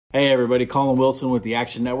Hey everybody, Colin Wilson with the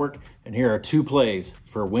Action Network, and here are two plays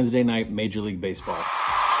for Wednesday night Major League Baseball.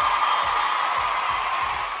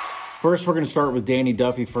 First, we're going to start with Danny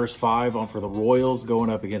Duffy, first five on for the Royals going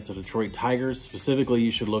up against the Detroit Tigers. Specifically,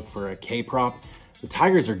 you should look for a K prop. The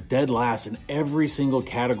Tigers are dead last in every single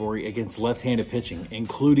category against left-handed pitching,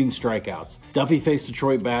 including strikeouts. Duffy faced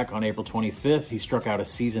Detroit back on April 25th. He struck out a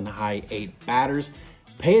season-high 8 batters.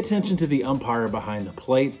 Pay attention to the umpire behind the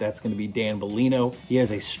plate. That's going to be Dan Bellino. He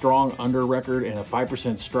has a strong under record and a 5%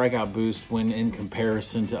 strikeout boost when in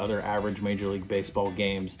comparison to other average Major League Baseball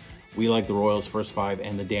games. We like the Royals first five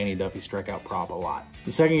and the Danny Duffy strikeout prop a lot.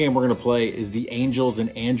 The second game we're going to play is the Angels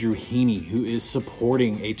and Andrew Heaney, who is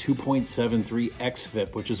supporting a 2.73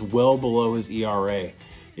 xFIP, which is well below his ERA.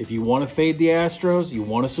 If you want to fade the Astros, you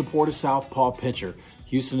want to support a southpaw pitcher.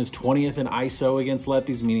 Houston is 20th in ISO against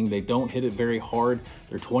lefties, meaning they don't hit it very hard.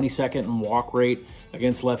 They're 22nd in walk rate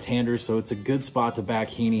against left-handers, so it's a good spot to back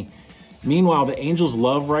Heaney. Meanwhile, the Angels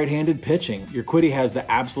love right-handed pitching. Urquidy has the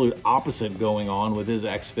absolute opposite going on with his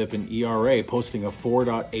xFIP and ERA, posting a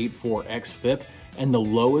 4.84 xFIP and the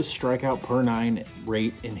lowest strikeout per 9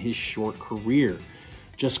 rate in his short career.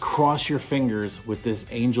 Just cross your fingers with this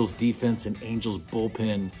Angels defense and Angels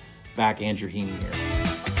bullpen. Back Andrew Heaney here.